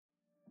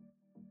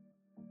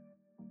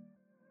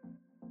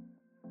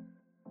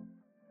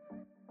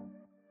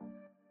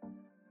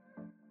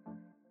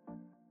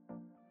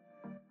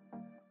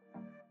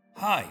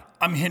Hi,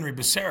 I'm Henry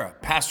Becerra,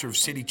 pastor of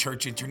City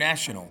Church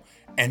International,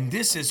 and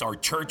this is our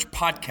church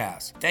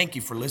podcast. Thank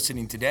you for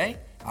listening today.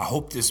 I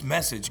hope this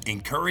message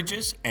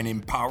encourages and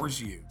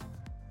empowers you.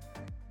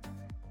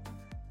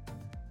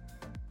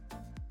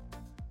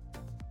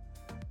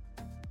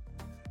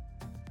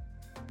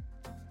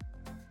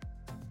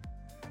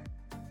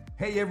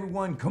 Hey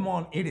everyone, come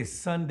on, it is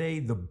Sunday,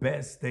 the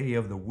best day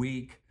of the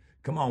week.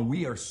 Come on,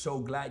 we are so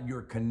glad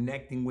you're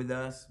connecting with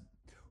us.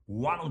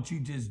 Why don't you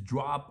just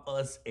drop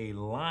us a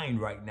line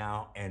right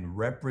now and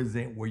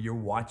represent where you're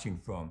watching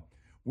from?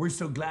 We're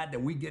so glad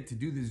that we get to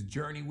do this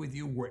journey with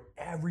you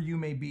wherever you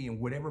may be, in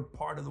whatever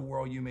part of the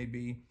world you may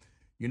be.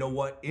 You know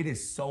what? It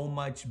is so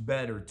much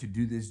better to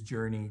do this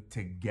journey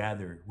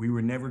together. We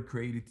were never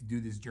created to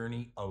do this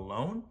journey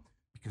alone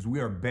because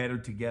we are better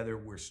together,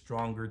 we're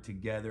stronger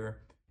together.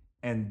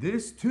 And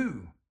this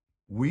too,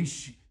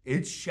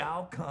 it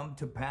shall come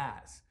to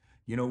pass.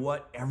 You know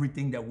what?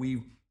 Everything that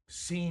we've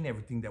seen,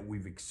 everything that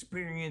we've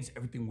experienced,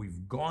 everything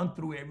we've gone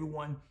through,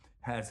 everyone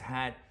has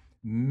had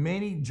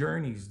many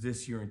journeys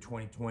this year in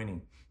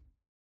 2020.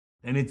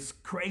 And it's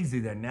crazy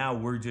that now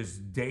we're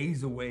just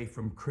days away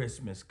from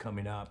Christmas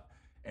coming up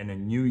and a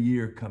new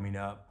year coming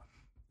up.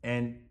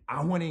 And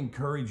I want to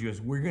encourage you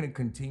as we're going to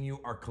continue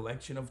our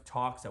collection of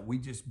talks that we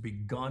just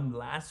begun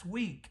last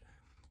week.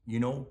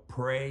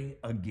 Pray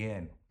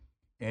again.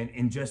 And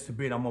in just a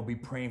bit, I'm going to be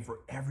praying for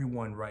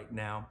everyone right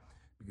now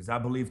because I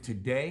believe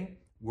today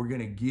we're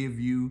going to give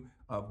you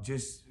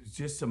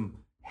just some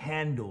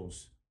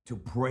handles to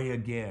pray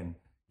again,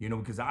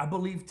 because I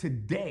believe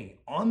today,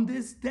 on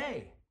this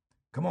day,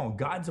 come on,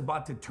 God's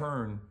about to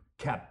turn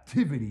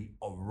captivity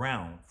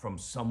around from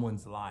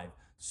someone's life,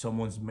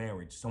 someone's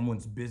marriage,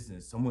 someone's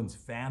business, someone's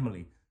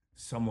family,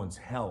 someone's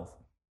health.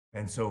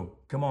 And so,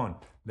 come on,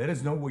 let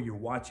us know where you're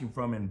watching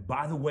from. And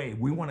by the way,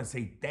 we want to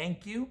say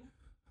thank you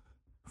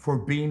for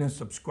being a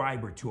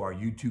subscriber to our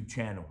YouTube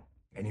channel.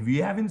 And if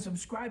you haven't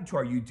subscribed to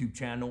our YouTube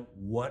channel,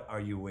 what are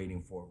you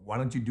waiting for? Why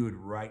don't you do it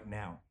right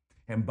now?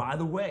 And by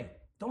the way,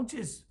 don't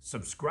just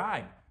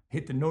subscribe,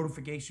 hit the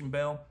notification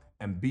bell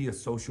and be a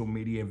social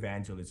media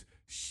evangelist.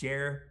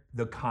 Share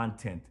the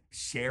content,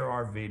 share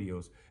our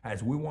videos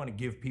as we want to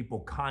give people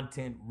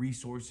content,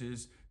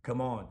 resources,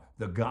 come on,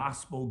 the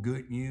gospel,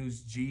 good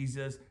news,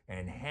 Jesus,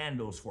 and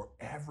handles for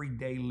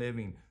everyday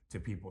living to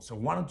people. So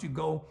why don't you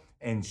go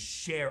and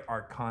share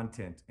our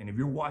content? And if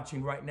you're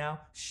watching right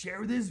now,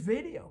 share this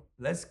video.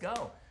 Let's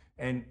go.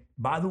 And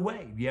by the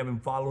way, if you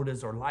haven't followed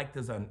us or liked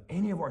us on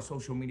any of our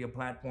social media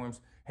platforms,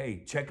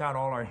 hey, check out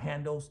all our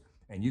handles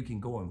and you can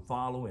go and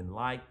follow and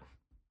like.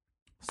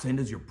 Send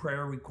us your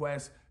prayer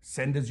requests.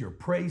 Send us your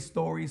praise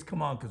stories.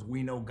 Come on, because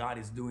we know God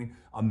is doing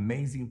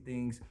amazing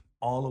things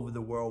all over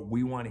the world.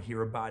 We want to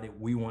hear about it.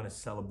 We want to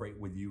celebrate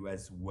with you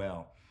as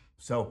well.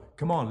 So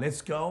come on,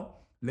 let's go.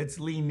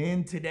 Let's lean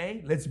in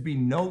today. Let's be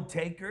note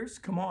takers.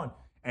 Come on.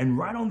 And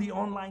write on the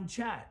online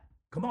chat.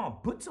 Come on,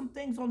 put some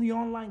things on the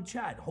online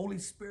chat. Holy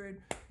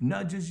Spirit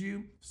nudges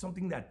you,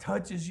 something that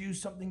touches you,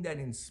 something that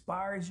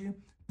inspires you.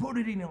 Put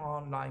it in the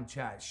online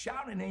chat.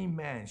 Shout an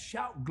amen.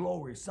 Shout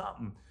glory,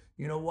 something.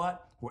 You know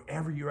what?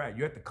 Wherever you're at,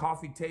 you're at the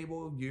coffee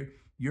table,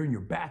 you're in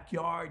your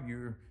backyard,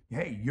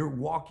 you're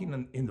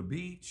walking in the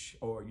beach,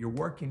 or you're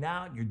working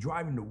out, you're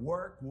driving to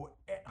work,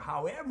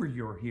 however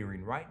you're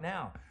hearing right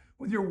now.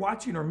 Whether you're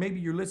watching or maybe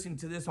you're listening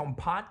to this on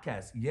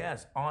podcast.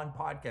 Yes, on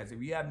podcast.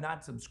 If you have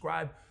not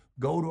subscribed,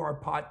 go to our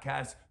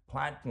podcast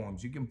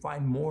platforms. You can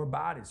find more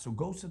about it. So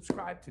go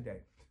subscribe today.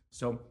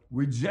 So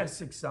we're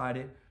just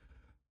excited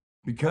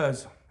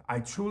because I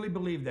truly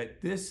believe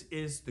that this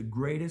is the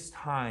greatest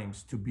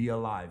times to be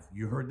alive.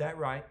 You heard that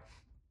right.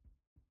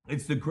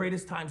 It's the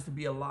greatest times to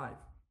be alive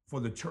for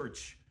the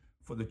church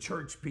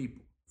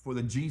people, for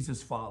the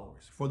Jesus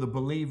followers, for the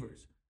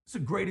believers. It's the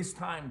greatest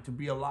time to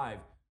be alive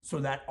so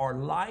that our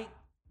light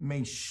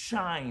may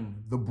shine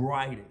the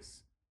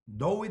brightest.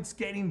 Though it's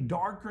getting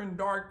darker and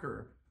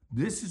darker,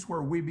 this is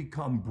where we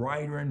become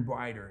brighter and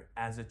brighter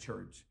as a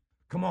church.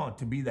 Come on,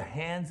 to be the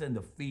hands and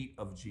the feet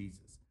of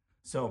Jesus.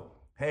 So,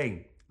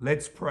 hey,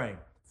 let's pray.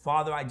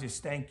 Father, I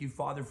just thank you,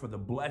 Father, for the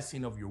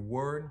blessing of your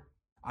word.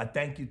 I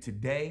thank you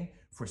today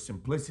for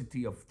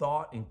simplicity of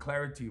thought and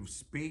clarity of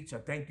speech. I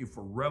thank you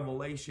for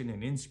revelation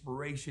and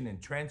inspiration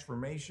and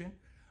transformation.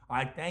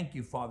 I thank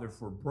you, Father,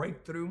 for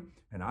breakthrough.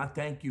 And I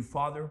thank you,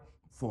 Father,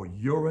 for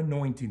your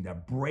anointing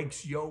that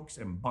breaks yokes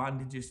and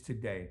bondages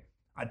today.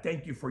 I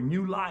thank you for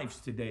new lives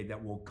today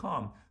that will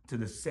come to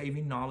the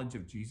saving knowledge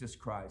of Jesus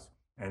Christ.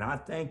 And I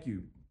thank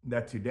you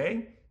that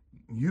today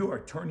you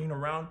are turning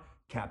around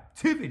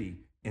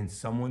captivity in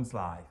someone's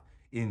life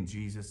in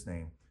Jesus'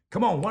 name.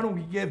 Come on, why don't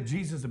we give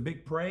Jesus a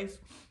big praise?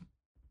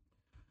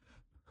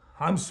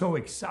 I'm so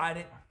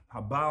excited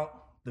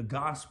about the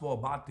gospel,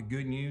 about the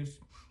good news.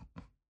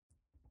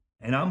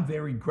 And I'm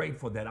very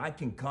grateful that I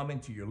can come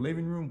into your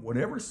living room,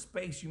 whatever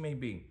space you may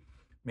be.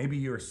 Maybe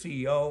you're a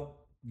CEO,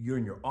 you're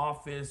in your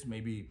office,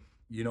 maybe,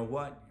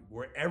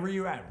 wherever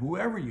you're at,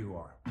 whoever you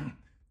are.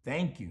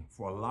 Thank you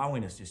for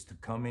allowing us just to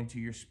come into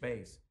your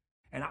space.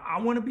 And I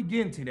want to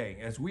begin today,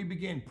 as we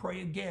begin,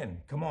 pray again.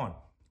 Come on.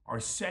 our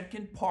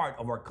second part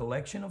of our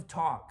collection of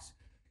talks.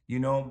 You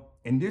know,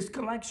 in this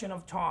collection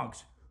of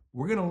talks,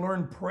 we're going to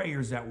learn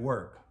prayers that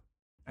work.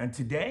 And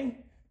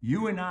today,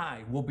 you and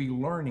I will be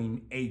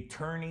learning a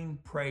turning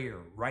prayer.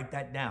 Write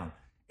that down,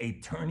 a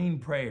turning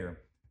prayer.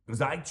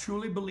 Because I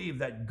truly believe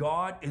that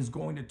God is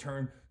going to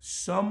turn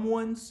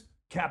someone's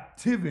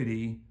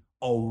captivity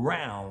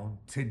around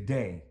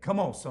today. Come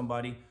on,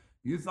 somebody.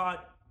 You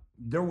thought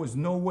there was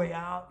no way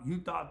out. You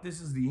thought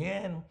this is the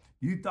end.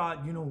 You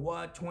thought, you know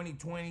what,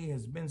 2020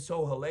 has been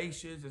so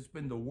hellacious. It's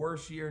been the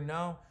worst year.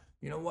 No,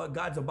 you know what?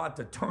 God's about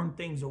to turn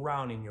things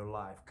around in your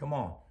life. Come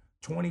on.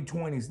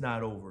 2020 is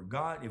not over.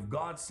 If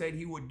God said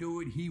he would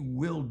do it, he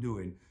will do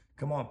it.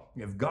 Come on.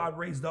 If God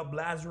raised up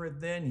Lazarus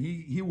then,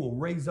 he will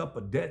raise up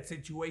a dead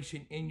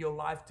situation in your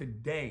life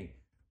today.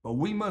 But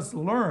we must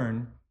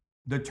learn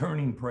the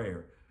turning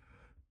prayer.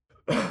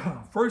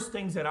 First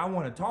things that I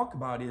want to talk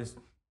about is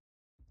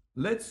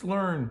let's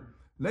learn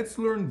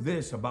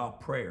this about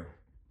prayer.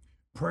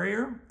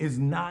 Prayer is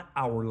not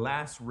our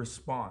last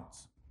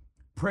response.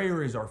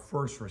 Prayer is our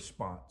first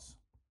response.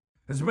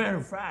 As a matter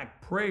of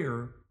fact,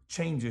 prayer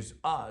changes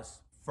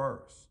us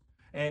first.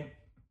 And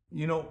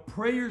you know,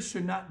 prayer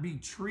should not be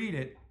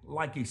treated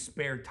like a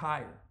spare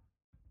tire,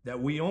 that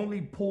we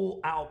only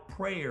pull out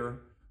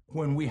prayer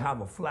when we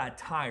have a flat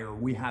tire,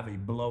 we have a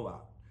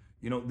blowout.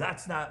 You know,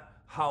 that's not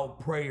how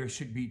prayer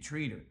should be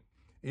treated.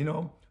 You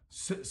know,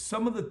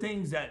 some of the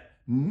things that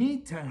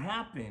need to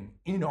happen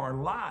in our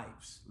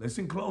lives,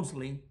 listen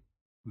closely,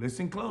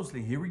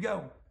 here we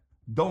go,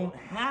 don't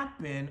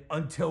happen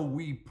until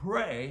we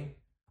pray.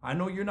 I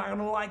know you're not going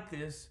to like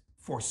this,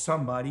 for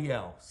somebody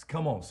else.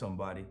 Come on,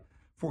 somebody.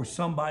 For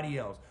somebody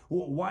else.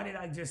 Well, why did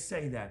I just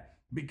say that?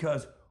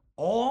 Because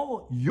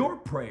all your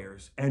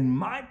prayers and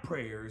my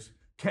prayers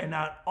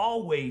cannot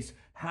always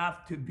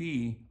have to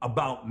be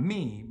about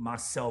me,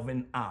 myself,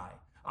 and I.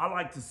 I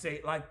like to say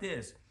it like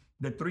this.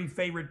 The three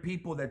favorite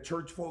people that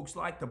church folks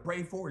like to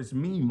pray for is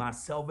me,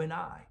 myself, and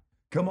I.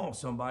 Come on,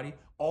 somebody.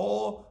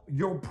 All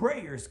your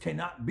prayers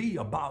cannot be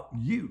about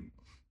you.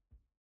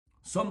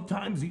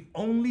 Sometimes the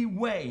only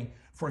way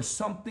for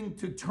something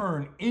to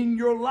turn in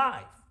your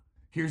life,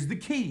 here's the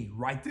key,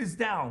 write this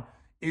down,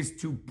 is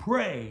to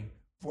pray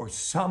for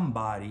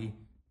somebody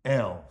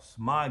else.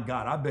 My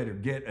God, I better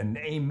get an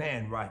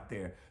amen right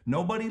there.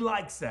 Nobody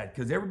likes that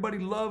because everybody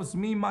loves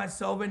me,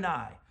 myself, and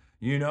I,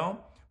 you know?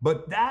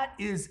 But that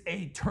is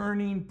a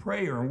turning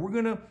prayer, and we're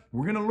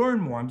gonna learn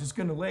more. I'm just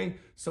gonna lay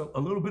a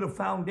little bit of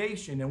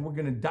foundation, and we're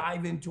gonna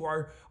dive into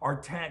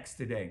our text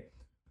today.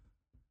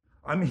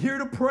 I'm here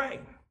to pray.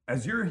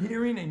 As you're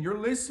hearing and you're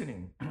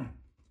listening,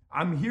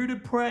 I'm here to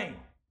pray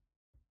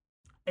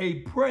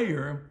a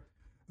prayer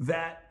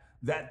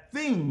that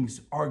things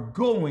are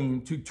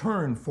going to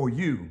turn for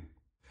you,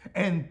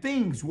 and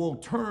things will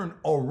turn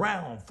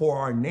around for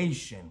our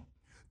nation.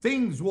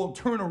 Things will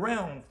turn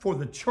around for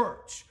the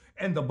church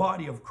and the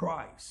body of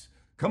Christ.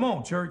 Come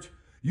on, church.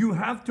 You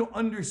have to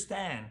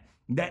understand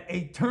that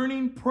a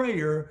turning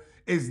prayer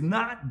is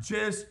not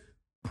just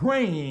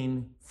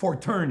praying for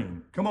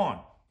turning. Come on.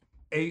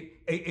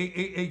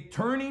 A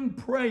turning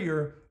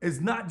prayer is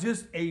not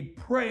just a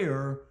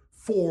prayer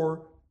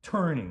for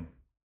turning.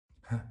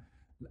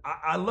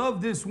 I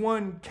love this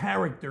one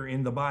character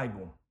in the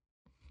Bible,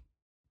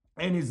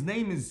 and his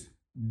name is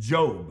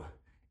Job,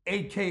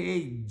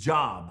 aka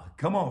Job.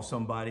 Come on,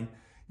 somebody.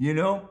 You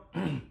know,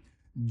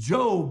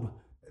 Job,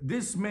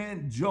 this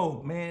man,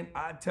 Job, man,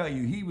 I tell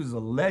you, he was a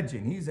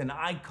legend. He's an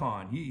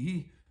icon.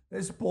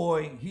 This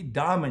boy, he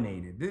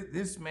dominated.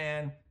 This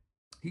man,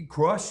 he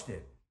crushed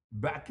it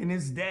back in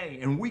his day.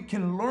 And we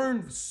can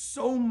learn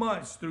so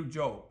much through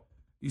Job.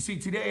 You see,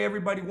 today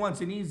everybody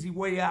wants an easy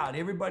way out.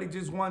 Everybody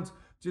just wants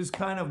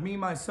kind of me,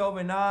 myself,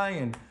 and I.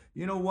 And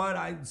you know what?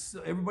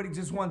 Everybody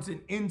just wants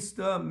an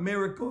Insta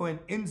miracle and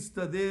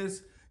Insta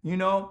this, you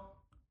know.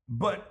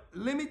 But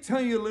let me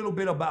tell you a little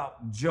bit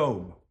about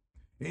Job.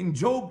 In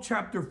Job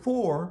chapter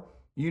 4,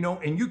 you know,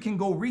 and you can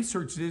go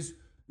research this,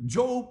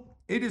 Job,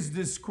 it is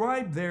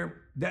described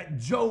there that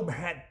Job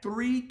had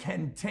 3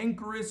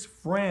 cantankerous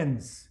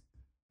friends.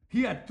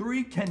 He had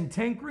 3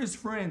 cantankerous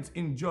friends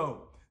in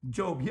Job.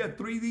 He had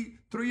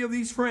three of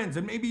these friends,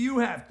 and maybe you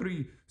have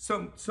 3.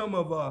 Some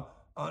of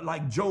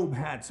like Job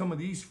had some of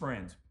these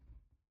friends.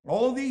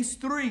 All these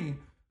 3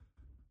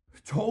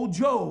 told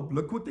Job.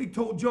 Look what they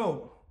told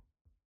Job.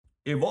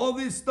 If all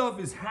this stuff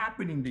is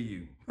happening to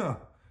you,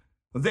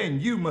 then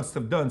you must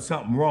have done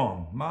something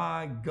wrong.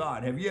 My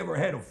God, have you ever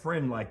had a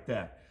friend like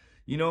that?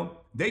 You know,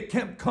 they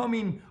kept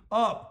coming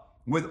up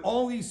with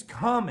all these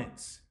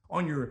comments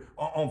on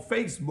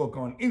Facebook,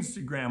 on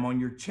Instagram, on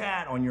your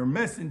chat, on your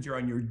messenger,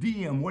 on your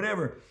DM,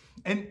 whatever.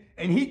 And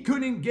he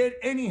couldn't get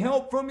any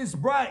help from his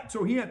bride.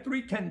 So he had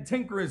 3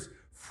 cantankerous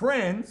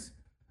friends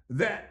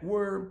that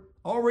were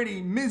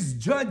already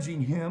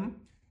misjudging him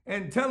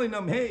and telling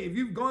them, hey, if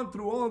you've gone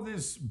through all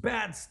this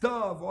bad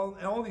stuff,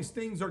 all these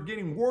things are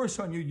getting worse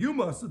on you, you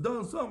must have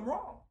done something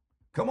wrong.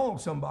 Come on,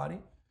 somebody.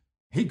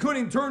 He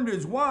couldn't turn to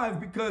his wife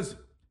because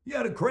he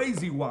had a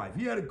crazy wife.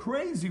 He had a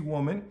crazy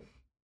woman,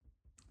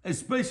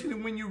 especially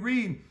when you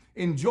read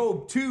In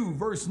Job 2,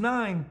 verse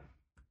 9,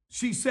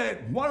 she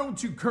said, why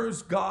don't you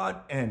curse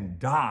God and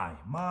die?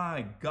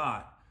 My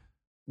God.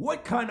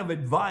 What kind of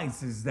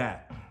advice is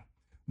that?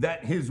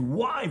 That his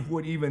wife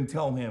would even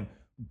tell him,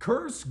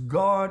 curse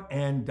God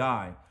and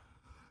die.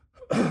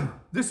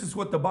 This is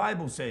what the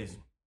Bible says,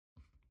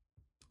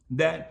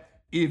 that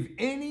if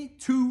any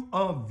two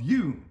of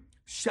you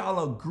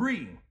shall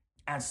agree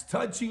as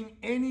touching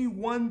any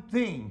one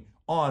thing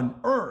on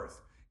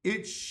earth,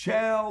 it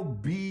shall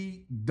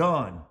be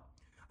done.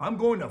 I'm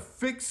going to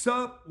fix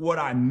up what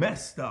I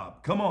messed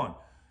up. Come on.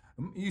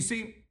 You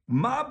see,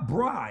 my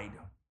bride,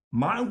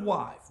 my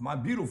wife, my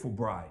beautiful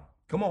bride,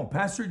 come on,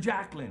 Pastor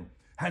Jacqueline,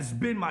 has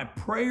been my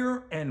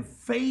prayer and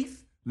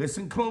faith,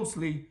 listen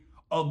closely,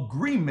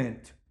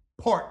 agreement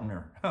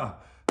partner.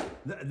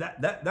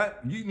 That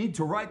you need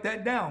to write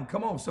that down.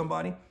 Come on,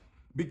 somebody.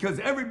 Because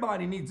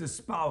everybody needs a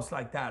spouse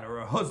like that or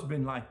a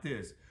husband like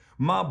this.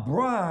 My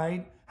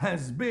bride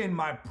has been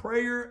my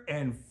prayer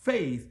and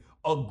faith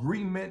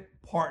agreement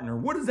partner.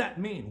 What does that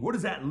mean? What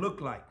does that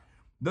look like?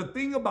 The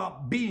thing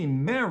about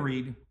being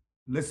married,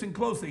 listen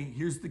closely,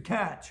 here's the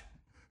catch,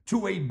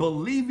 to a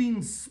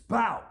believing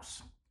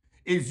spouse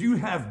is you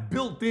have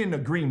built-in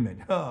agreement.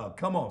 Oh,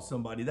 come on,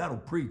 somebody, that'll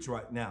preach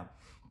right now.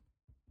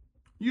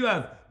 You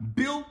have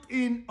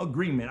built-in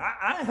agreement.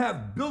 I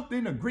have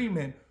built-in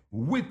agreement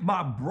with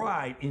my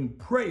bride in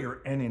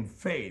prayer and in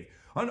faith.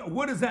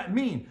 What does that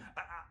mean?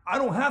 I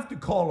don't have to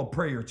call a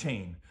prayer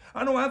chain.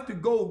 I don't have to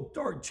go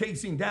start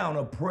chasing down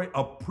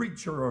a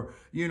preacher or,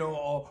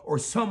 or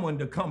someone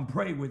to come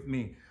pray with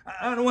me.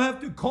 I don't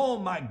have to call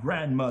my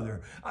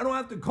grandmother. I don't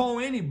have to call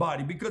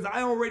anybody because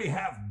I already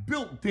have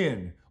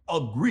built-in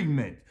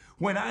agreement.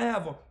 When I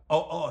have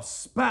a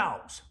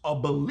spouse, a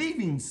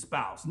believing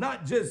spouse,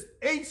 not just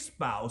a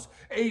spouse,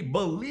 a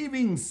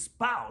believing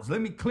spouse.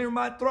 Let me clear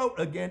my throat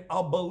again.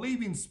 A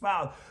believing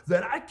spouse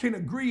that I can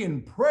agree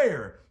in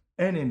prayer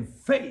and in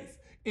faith,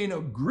 in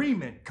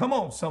agreement. Come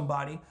on,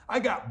 somebody. I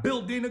got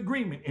built-in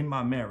agreement in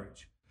my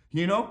marriage,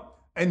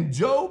 And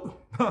Job,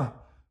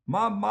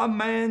 my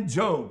man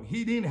Job,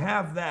 he didn't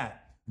have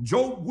that.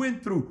 Job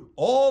went through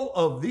all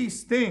of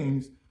these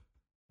things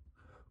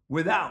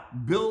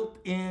without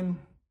built-in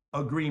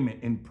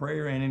agreement in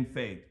prayer and in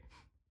faith.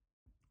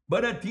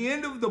 But at the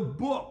end of the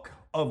book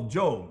of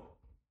Job,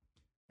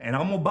 and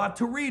I'm about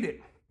to read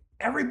it,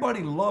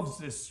 everybody loves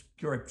this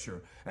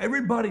scripture.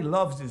 Everybody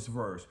loves this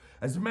verse.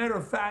 As a matter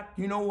of fact,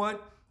 you know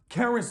what?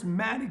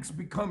 Charismatics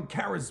become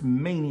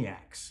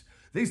charismaniacs.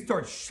 They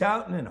start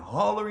shouting and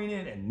hollering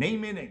it and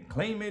naming and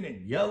claiming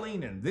and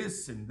yelling and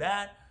this and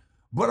that.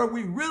 But are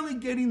we really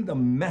getting the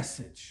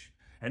message?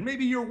 And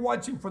maybe you're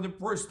watching for the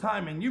first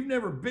time and you've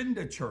never been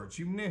to church.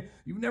 You've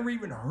never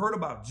even heard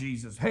about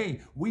Jesus.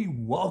 Hey, we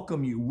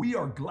welcome you. We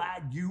are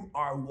glad you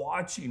are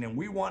watching and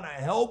we want to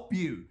help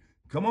you.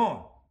 Come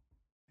on.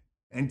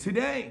 And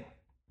today,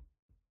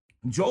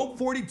 Job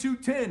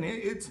 42:10,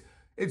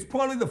 it's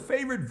probably the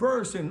favorite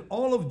verse in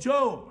all of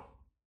Job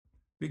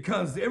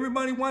because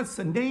everybody wants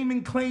to name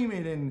and claim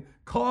it and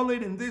call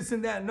it and this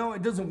and that. No,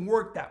 it doesn't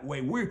work that way.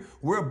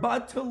 We're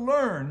about to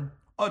learn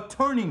a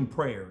turning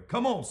prayer.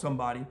 Come on,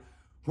 somebody.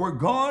 Where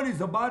God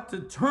is about to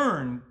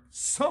turn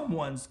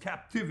someone's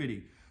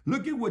captivity.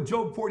 Look at what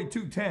Job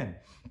 42:10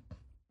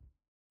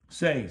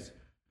 says.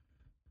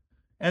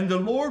 And the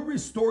Lord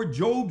restored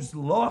Job's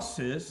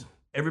losses.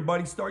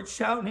 Everybody starts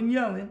shouting and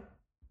yelling.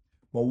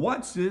 But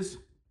watch this.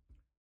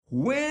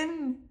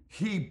 When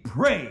he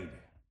prayed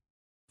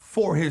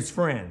for his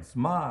friends.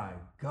 My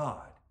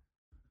God.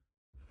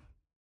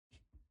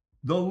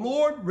 The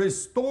Lord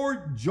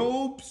restored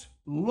Job's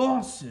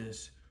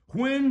losses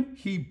when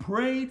he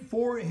prayed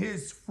for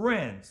his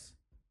friends,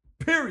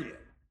 period.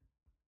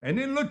 And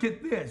then look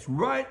at this,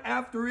 right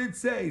after it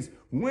says,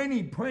 when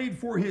he prayed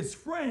for his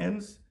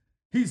friends,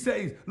 he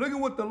says, look at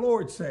what the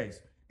Lord says.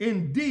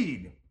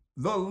 Indeed,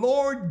 the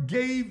Lord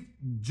gave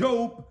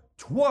Job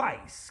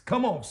twice,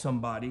 come on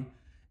somebody,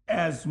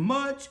 as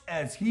much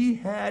as he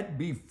had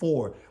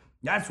before.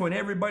 That's when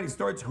everybody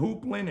starts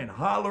hoopling and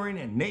hollering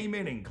and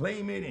naming and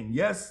claiming and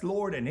yes,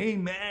 Lord, and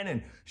amen,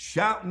 and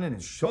shouting and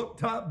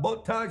shota,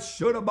 bota,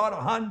 should about a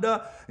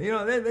Honda.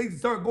 They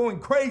start going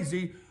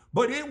crazy.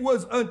 But it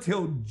was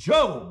until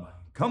Job,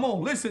 come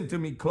on, listen to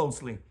me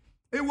closely.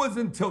 It was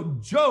until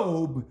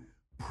Job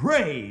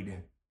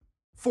prayed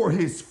for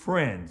his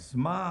friends.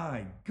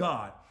 My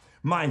God,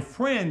 my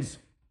friends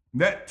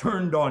that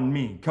turned on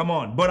me. Come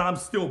on, but I'm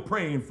still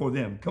praying for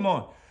them. Come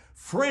on.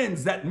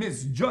 Friends that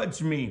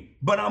misjudged me,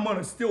 but I'm going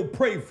to still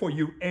pray for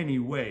you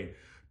anyway.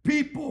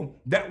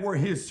 People that were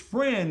his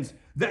friends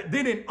that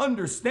didn't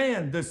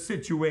understand the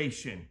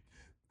situation.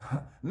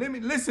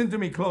 Listen to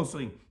me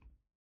closely.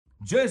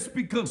 Just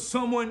because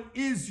someone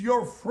is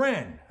your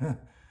friend,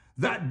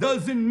 that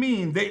doesn't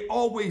mean they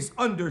always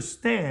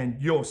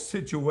understand your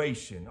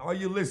situation. Are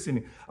you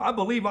listening? I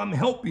believe I'm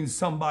helping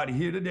somebody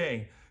here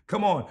today.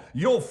 Come on,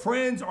 your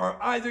friends are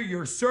either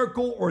your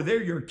circle or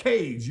they're your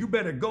cage. You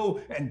better go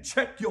and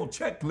check your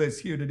checklist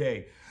here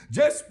today.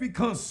 Just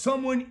because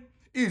someone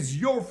is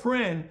your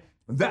friend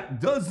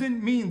that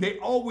doesn't mean they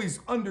always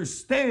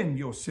understand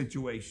your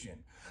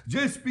situation.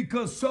 Just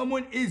because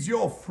someone is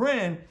your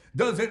friend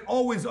doesn't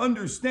always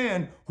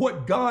understand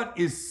what God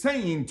is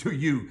saying to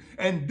you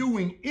and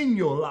doing in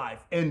your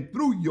life and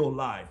through your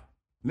life.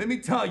 Let me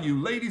tell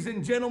you, ladies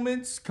and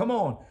gentlemen, come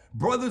on,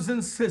 brothers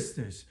and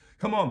sisters,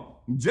 come on.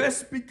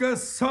 Just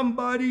because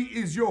somebody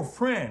is your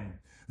friend,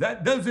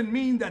 that doesn't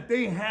mean that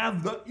they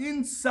have the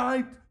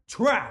inside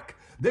track.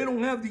 They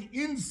don't have the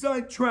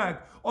inside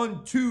track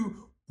onto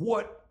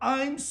what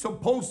I'm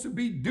supposed to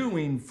be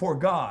doing for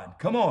God.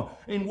 Come on.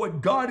 And what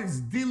God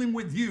is dealing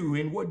with you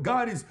and what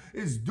God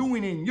is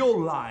doing in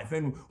your life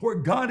and where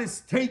God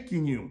is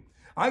taking you.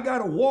 I got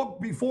to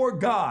walk before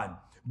God.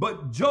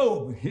 But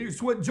Job,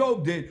 here's what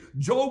Job did.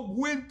 Job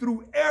went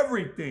through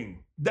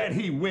everything that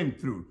he went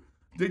through.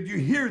 Did you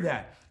hear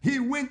that? He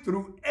went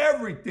through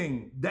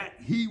everything that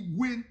he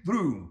went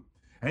through.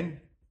 And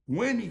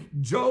when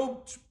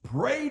Job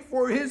prayed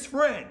for his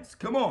friends,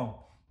 come on,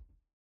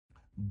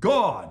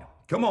 God,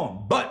 come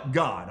on, but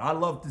God, I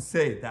love to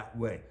say it that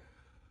way.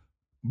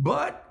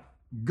 But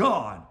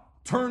God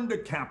turned the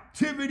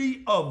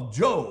captivity of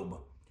Job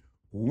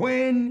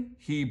when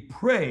he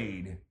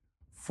prayed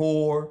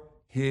for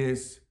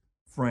his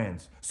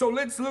friends. So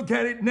let's look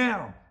at it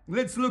now.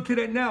 Let's look at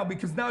it now,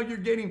 because now you're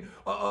getting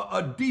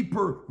a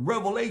deeper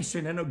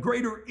revelation and a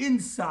greater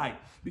insight,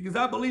 because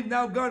I believe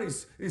now God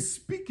is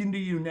speaking to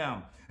you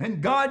now.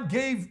 And God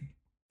gave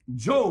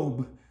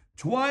Job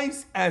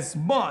twice as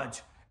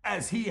much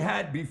as he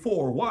had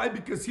before. Why?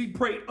 Because he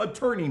prayed a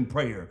turning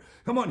prayer.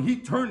 Come on, he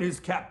turned his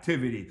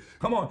captivity.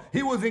 Come on,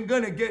 he wasn't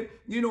gonna get,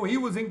 he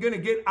wasn't gonna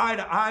get eye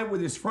to eye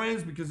with his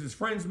friends because his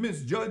friends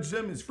misjudged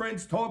him. His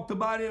friends talked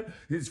about him.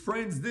 His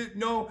friends didn't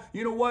know.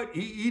 You know what?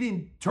 He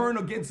didn't turn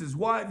against his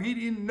wife. He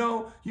didn't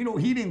know.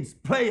 He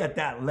didn't play at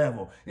that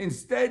level.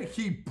 Instead,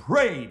 he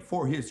prayed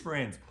for his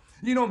friends.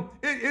 One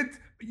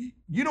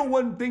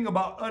thing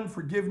about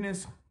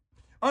unforgiveness?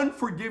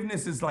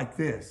 Unforgiveness is like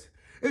this.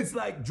 It's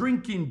like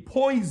drinking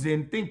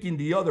poison thinking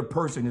the other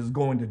person is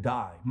going to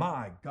die.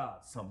 My God,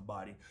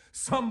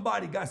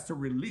 somebody got to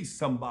release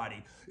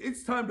somebody.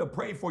 It's time to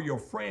pray for your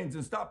friends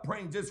and stop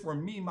praying just for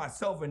me,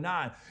 myself, and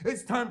I.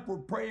 It's time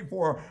to pray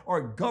for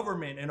our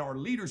government and our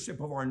leadership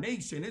of our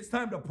nation. It's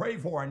time to pray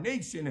for our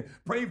nation and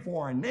pray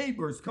for our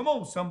neighbors. Come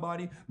on,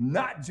 somebody,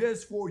 not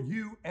just for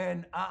you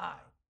and I.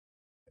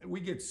 We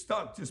get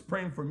stuck just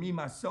praying for me,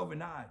 myself,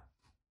 and I.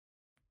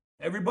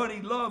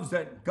 Everybody loves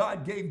that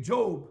God gave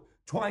Job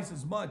twice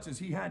as much as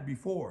he had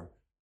before.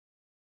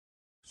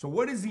 So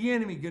what is the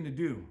enemy going to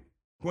do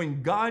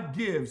when God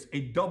gives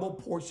a double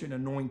portion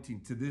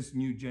anointing to this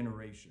new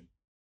generation?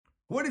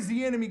 What is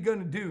the enemy going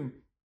to do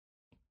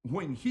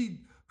when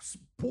he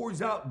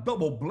pours out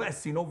double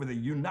blessing over the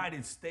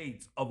United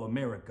States of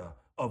America,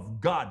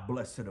 of God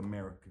blessed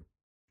America?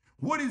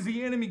 What is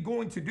the enemy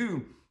going to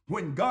do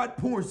when God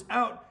pours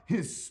out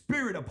his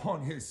spirit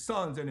upon his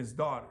sons and his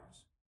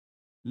daughters?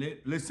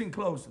 Listen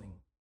closely.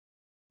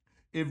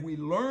 If we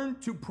learn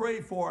to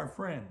pray for our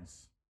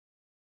friends,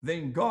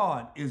 then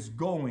God is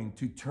going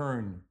to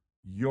turn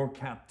your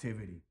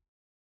captivity,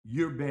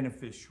 your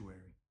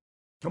beneficiary.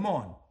 Come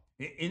on,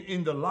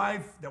 in the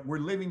life that we're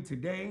living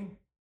today,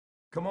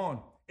 come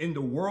on, in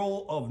the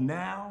world of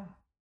now,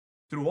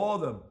 through all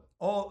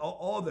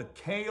the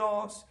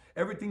chaos,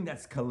 everything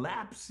that's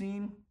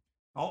collapsing,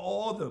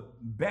 all the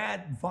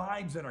bad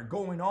vibes that are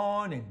going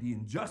on and the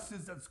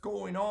injustice that's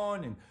going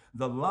on and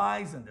the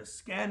lies and the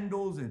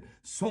scandals and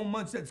so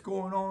much that's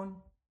going on,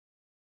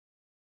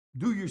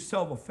 do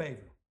yourself a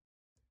favor.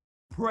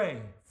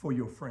 Pray for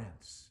your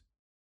friends.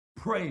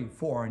 Pray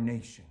for our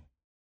nation.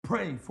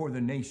 Pray for the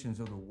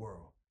nations of the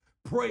world.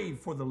 Pray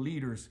for the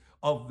leaders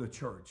of the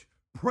church.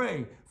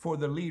 Pray for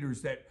the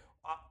leaders that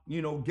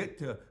get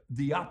to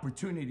the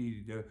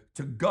opportunity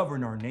to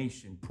govern our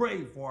nation.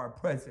 Pray for our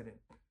president.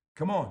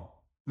 Come on.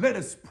 Let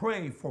us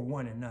pray for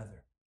one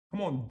another.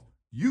 Come on,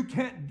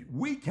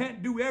 we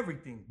can't do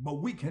everything,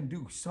 but we can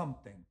do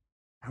something.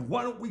 And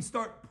why don't we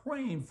start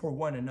praying for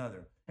one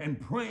another and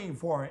praying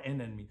for our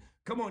enemy?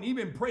 Come on,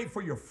 even pray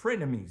for your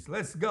frenemies.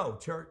 Let's go,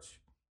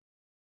 church.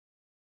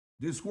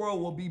 This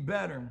world will be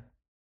better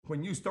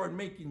when you start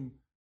making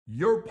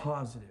your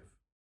positive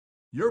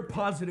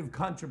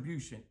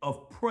contribution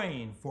of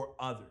praying for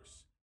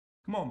others.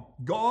 Come on,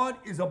 God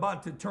is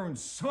about to turn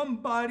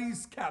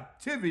somebody's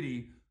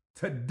captivity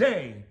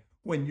today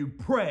when you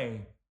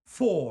pray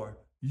for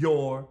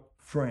your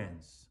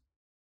friends.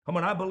 Come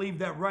on, I believe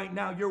that right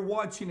now you're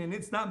watching, and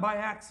it's not by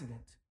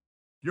accident.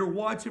 You're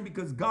watching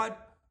because God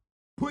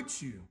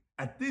puts you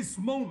at this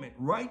moment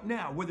right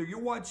now, whether you're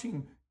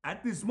watching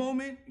at this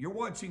moment, you're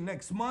watching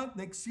next month,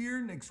 next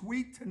year, next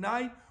week,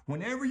 tonight,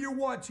 whenever you're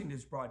watching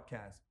this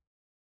broadcast.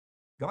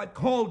 God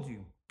called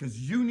you because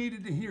you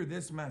needed to hear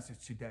this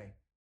message today.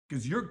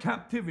 Because your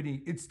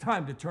captivity, it's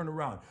time to turn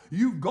around.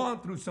 You've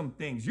gone through some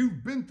things.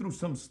 You've been through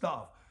some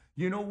stuff.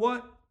 You know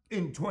what?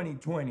 In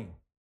 2020.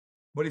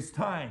 But it's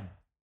time.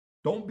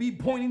 Don't be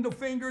pointing the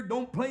finger.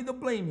 Don't play the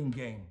blaming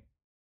game.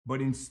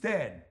 But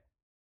instead,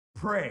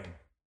 pray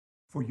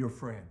for your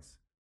friends.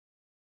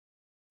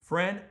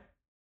 Friend,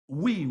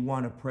 we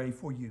want to pray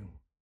for you.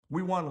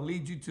 We want to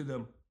lead you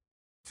to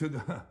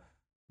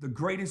the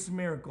greatest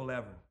miracle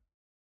ever.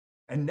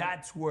 And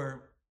that's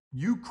where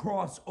you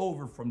cross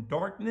over from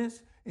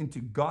darkness into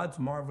God's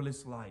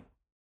marvelous light.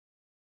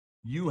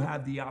 You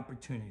have the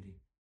opportunity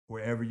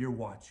wherever you're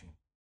watching.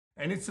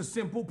 And it's a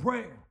simple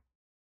prayer.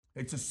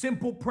 It's a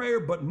simple prayer,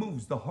 but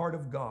moves the heart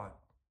of God.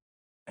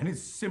 And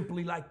it's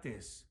simply like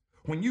this.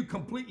 When you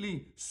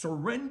completely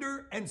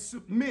surrender and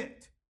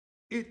submit,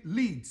 it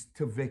leads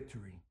to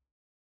victory.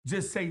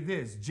 Just say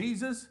this: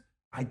 Jesus,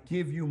 I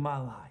give you my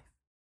life.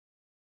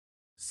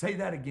 Say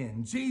that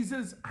again.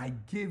 Jesus, I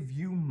give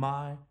you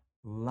my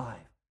life.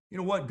 You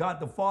know what? God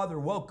the Father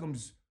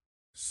welcomes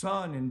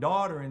son and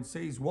daughter and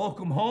says,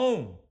 welcome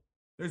home.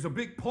 There's a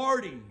big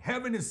party.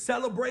 Heaven is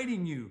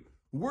celebrating you.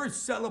 We're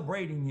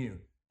celebrating you.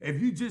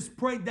 If you just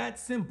prayed that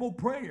simple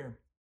prayer,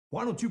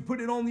 why don't you put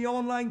it on the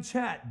online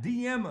chat,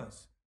 DM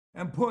us,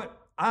 and put,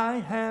 I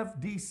have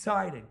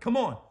decided. Come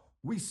on.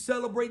 We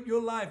celebrate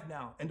your life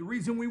now. And the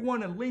reason we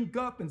want to link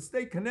up and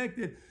stay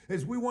connected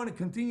is we want to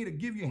continue to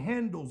give you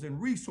handles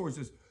and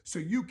resources so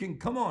you can,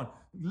 come on,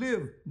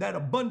 live that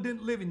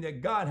abundant living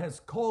that God has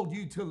called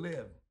you to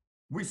live.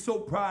 We're so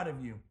proud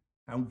of you.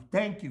 And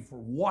thank you for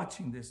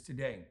watching this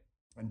today.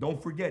 And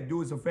don't forget,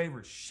 do us a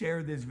favor,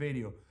 share this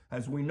video,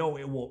 as we know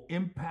it will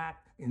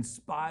impact,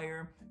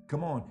 inspire,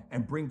 come on,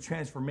 and bring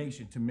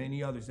transformation to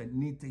many others that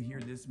need to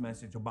hear this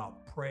message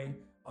about pray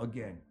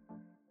again.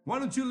 Why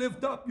don't you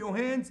lift up your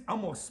hands?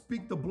 I'm going to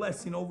speak the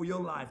blessing over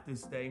your life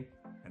this day.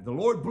 And the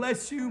Lord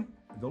bless you.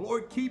 And the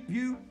Lord keep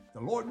you.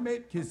 The Lord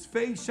make his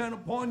face shine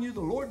upon you.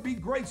 The Lord be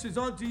gracious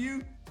unto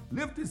you.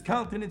 Lift his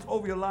countenance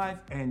over your life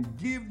and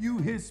give you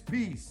his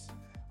peace.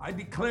 I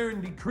declare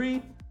and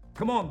decree,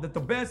 come on, that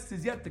the best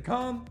is yet to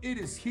come. It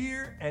is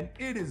here and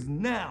it is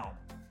now.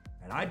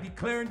 And I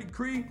declare and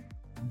decree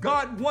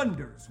God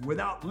wonders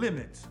without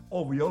limits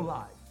over your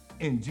life.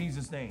 In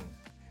Jesus' name.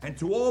 And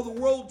to all the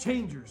world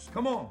changers,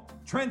 come on,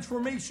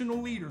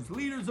 transformational leaders,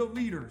 leaders of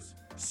leaders,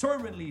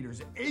 servant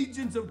leaders,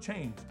 agents of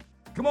change.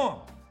 Come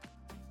on,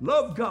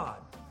 love God,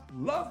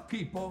 love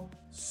people,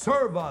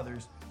 serve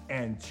others,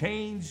 and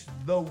change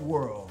the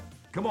world.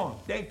 Come on,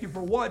 thank you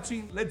for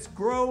watching. Let's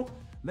grow,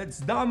 let's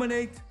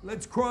dominate,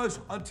 let's crush.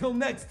 Until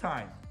next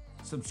time,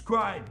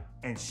 subscribe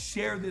and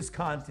share this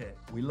content.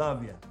 We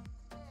love you.